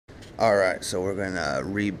Alright, so we're going to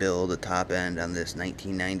rebuild the top end on this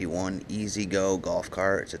 1991 EzGo golf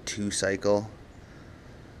cart. It's a 2-cycle.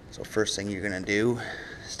 So first thing you're going to do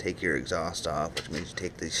is take your exhaust off, which means you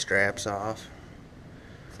take these straps off.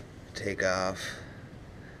 Take off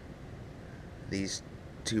these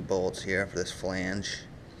 2 bolts here for this flange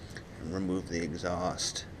and remove the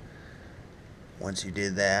exhaust. Once you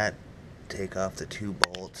did that, take off the 2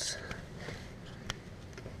 bolts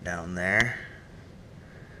down there.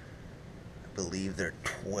 I believe they're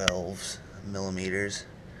 12 millimeters,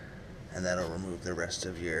 and that'll remove the rest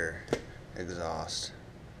of your exhaust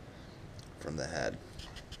from the head.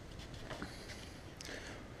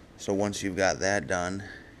 So once you've got that done,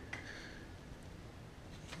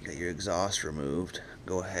 you got your exhaust removed,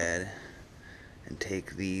 go ahead and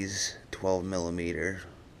take these 12 millimeter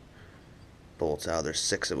bolts out. There's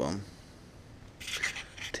 6 of them.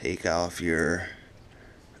 Take off your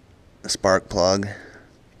spark plug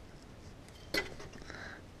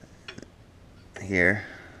here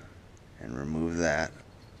and remove that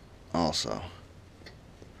also.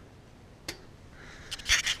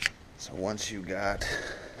 So once you got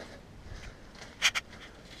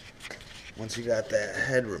that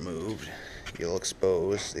head removed, you'll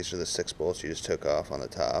expose, these are the 6 bolts you just took off on the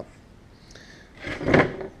top.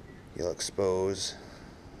 You'll expose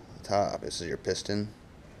the top. This is your piston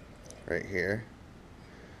right here.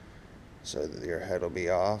 So that your head will be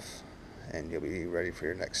off and you'll be ready for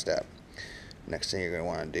your next step. Next thing you're going to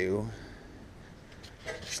want to do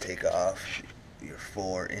is take off your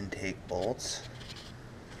 4 intake bolts.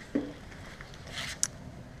 As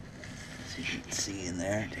you can see in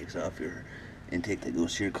there, it takes off your intake that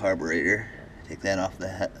goes to your carburetor. Take that off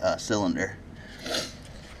the cylinder.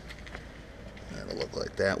 It'll look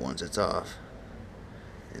like that once it's off.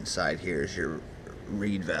 Inside here is your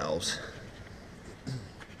reed valves.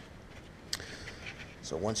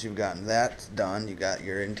 So once you've gotten that done, you got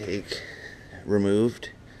your intake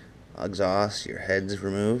removed, exhaust, your head's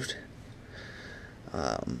removed.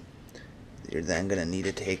 You're then going to need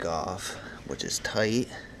to take off, which is tight.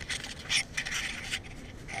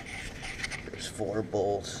 There's 4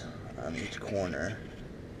 bolts on each corner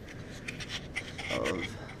of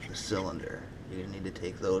the cylinder. You're going to need to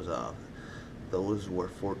take those off. Those were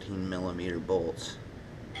 14 millimeter bolts.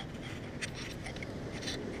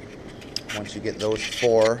 Once you get those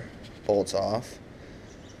 4 bolts off,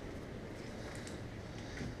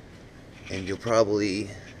 and you'll probably,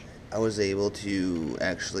 I was able to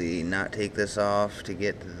actually not take this off to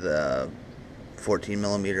get the 14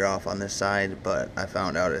 millimeter off on this side, but I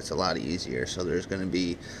found out it's a lot easier. So there's going to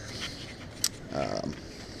be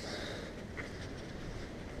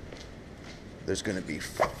there's going to be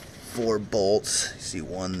 4 bolts. You see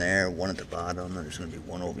 1 there, 1 at the bottom, and there's going to be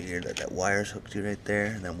 1 over here that wire's hooked to right there,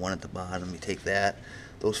 and then 1 at the bottom. You take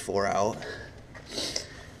those 4 out,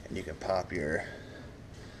 and you can pop your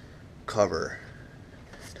cover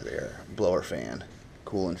to their blower fan,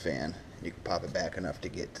 coolant fan. You can pop it back enough to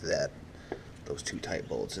get to those 2 tight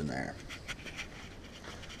bolts in there.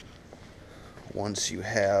 Once you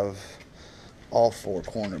have all 4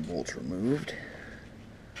 corner bolts removed,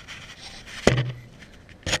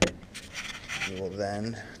 you will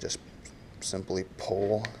then just simply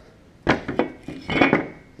pull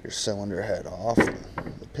your cylinder head off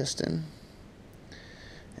the piston,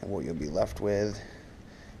 and what you'll be left with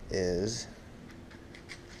is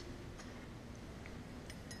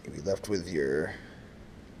your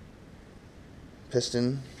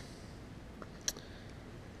piston,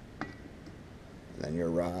 and then your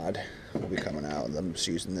rod will be coming out. I'm just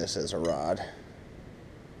using this as a rod.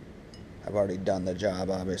 I've already done the job,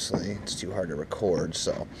 obviously. It's too hard to record,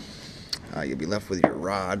 so you'll be left with your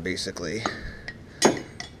rod, basically.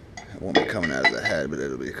 It won't be coming out of the head, but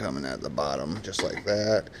it'll be coming out of the bottom, just like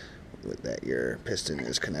that, with that your piston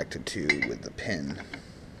is connected to with the pin.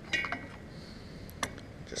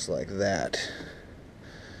 Just like that.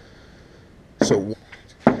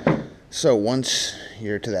 So once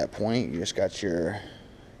you're to that point, you just got your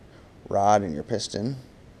rod and your piston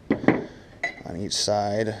on each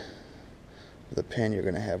side of the pin. You're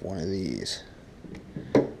going to have one of these.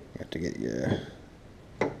 You have to get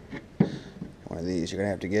one of these. You're going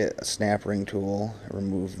to have to get a snap ring tool and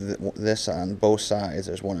remove this on both sides.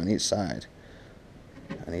 There's 1 on each side,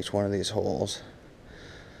 on each one of these holes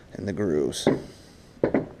in the grooves.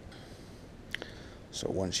 So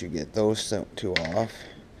once you get those 2 off,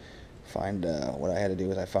 find what I had to do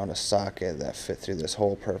is I found a socket that fit through this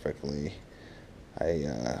hole perfectly.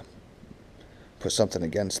 I put something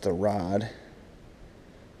against the rod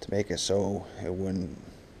to make it so it wouldn't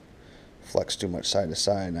flex too much side to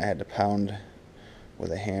side, and I had to pound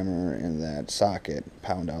with a hammer in that socket,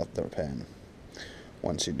 pound out the pin.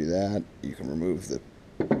 Once you do that, you can remove the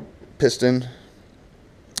piston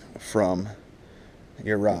from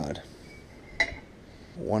your rod.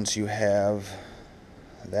 Once you have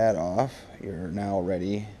that off, you're now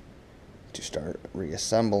ready to start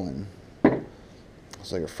reassembling.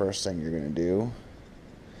 So your first thing you're going to do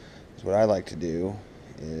is, what I like to do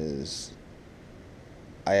is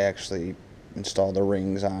I actually install the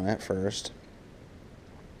rings on it first.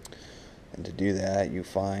 And to do that, you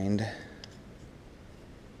find,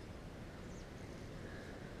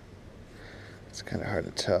 it's kind of hard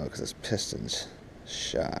to tell because this piston's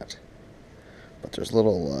shot, but there's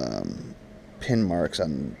little pin marks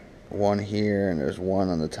on one here, and there's one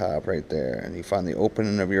on the top right there, and you find the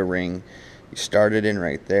opening of your ring. You start it in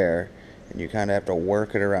right there, and you kind of have to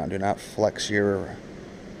work it around. Do not flex your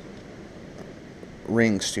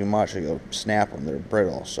rings too much or you'll snap them. They're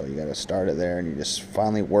brittle, so you got to start it there, and you just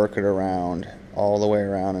finally work it around all the way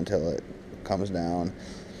around until it comes down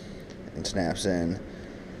and snaps in.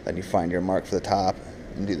 Then you find your mark for the top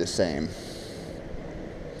and do the same.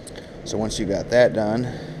 So once you got that done,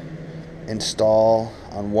 install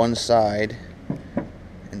on one side,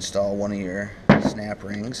 install one of your snap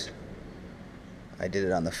rings. I did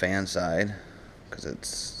it on the fan side because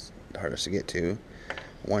it's the hardest to get to.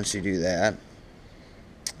 Once you do that,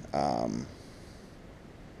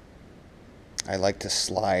 I like to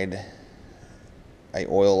slide, I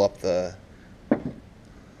oil up the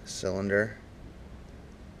cylinder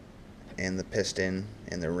and the piston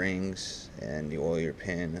and the rings, and you oil your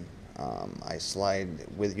pin. I slide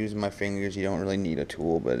with using my fingers. You don't really need a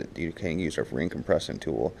tool, but you can use a ring compressing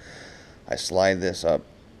tool. I slide this up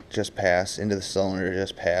just past into the cylinder,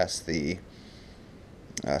 just past the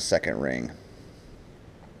second ring.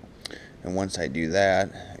 And once I do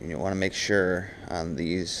that, you want to make sure on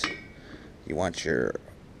these, you want your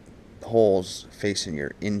holes facing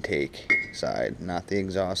your intake side, not the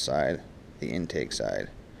exhaust side, the intake side.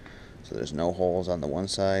 So there's no holes on the one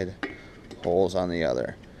side, holes on the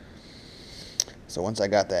other. So once I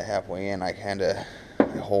got that halfway in, I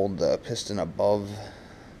hold the piston above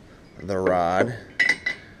the rod.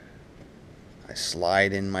 I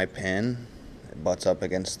slide in my pin. It butts up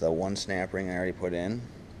against the one snap ring I already put in.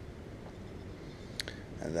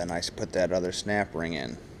 And then I put that other snap ring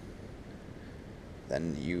in.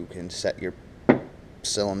 Then you can set your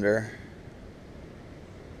cylinder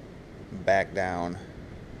back down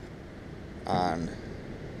on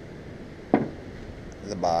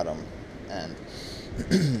the bottom. And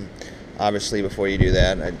obviously before you do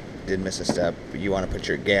that, I did miss a step. You want to put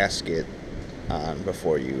your gasket on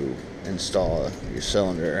before you install your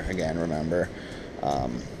cylinder. Again, remember,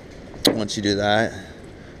 once you do that,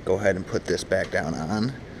 go ahead and put this back down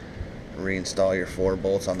on. Reinstall your 4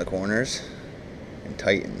 bolts on the corners and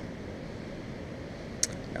tighten.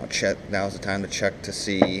 Now now's the time to check to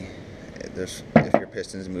see if your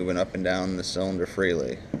piston's moving up and down the cylinder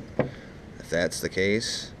freely. If that's the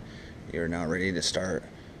case, you're now ready to start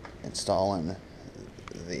installing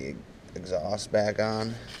the exhaust back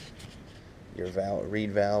on, your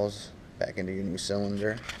reed valves back into your new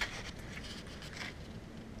cylinder,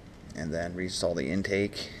 and then reinstall the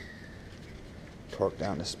intake, torque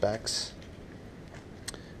down to specs,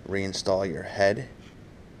 reinstall your head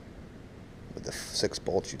with the 6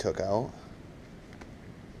 bolts you took out,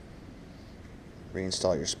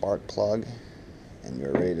 reinstall your spark plug, and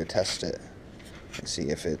you're ready to test it and see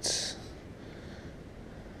if it's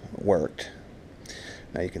worked.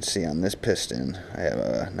 Now you can see on this piston, I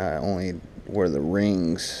have not only where the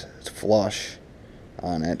rings flush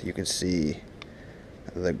on it, you can see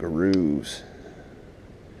the grooves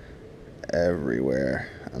everywhere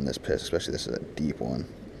on this piston, especially this is a deep one.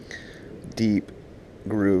 Deep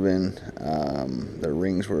grooving. The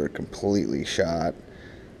rings were completely shot.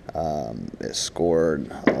 It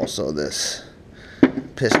scored also this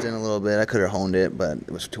piston a little bit. I could have honed it, but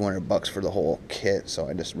it was $200 for the whole kit, so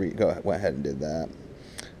I just went ahead and did that.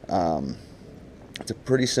 It's a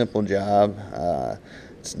pretty simple job.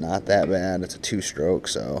 It's not that bad. It's a 2-stroke,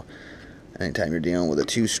 so anytime you're dealing with a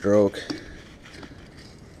 2-stroke,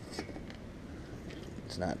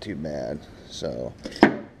 it's not too bad. So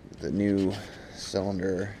the new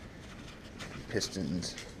cylinder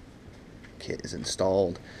pistons kit is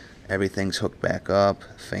installed. Everything's hooked back up,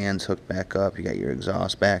 fans hooked back up, you got your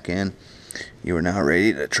exhaust back in. You are now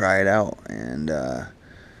ready to try it out. And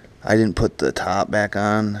I didn't put the top back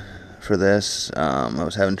on for this. I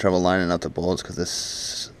was having trouble lining up the bolts because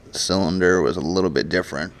this cylinder was a little bit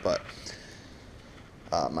different, but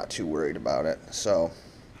I'm not too worried about it. So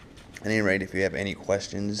at any rate, if you have any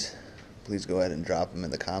questions, please go ahead and drop them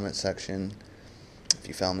in the comment section. If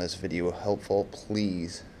you found this video helpful,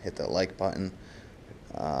 please hit that like button,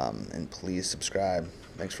 and please subscribe.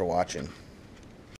 Thanks for watching.